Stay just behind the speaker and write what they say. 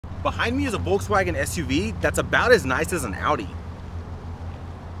Behind me is a Volkswagen SUV that's about as nice as an Audi.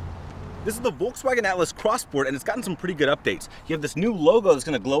 This is the Volkswagen Atlas Crossport, and it's gotten some pretty good updates. You have this new logo that's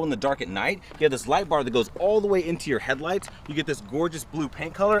gonna glow in the dark at night. You have this light bar that goes all the way into your headlights. You get this gorgeous blue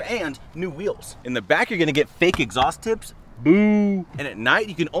paint color and new wheels. In the back, you're gonna get fake exhaust tips. Boo! And at night,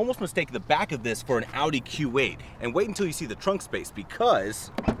 you can almost mistake the back of this for an Audi Q8. And wait until you see the trunk space,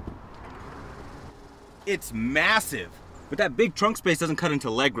 because it's massive. But that big trunk space doesn't cut into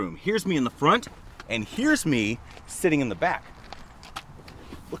legroom. Here's me in the front, and here's me sitting in the back.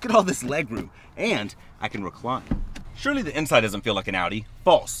 Look at all this legroom, and I can recline. Surely the inside doesn't feel like an Audi.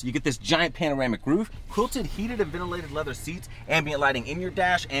 False. You get this giant panoramic roof, quilted heated and ventilated leather seats, ambient lighting in your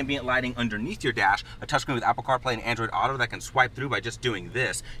dash, ambient lighting underneath your dash, a touchscreen with Apple CarPlay and Android Auto that can swipe through by just doing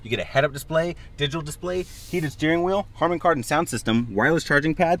this. You get a head-up display, digital display, heated steering wheel, Harman Kardon sound system, wireless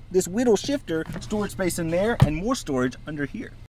charging pad, this wheel shifter, storage space in there, and more storage under here.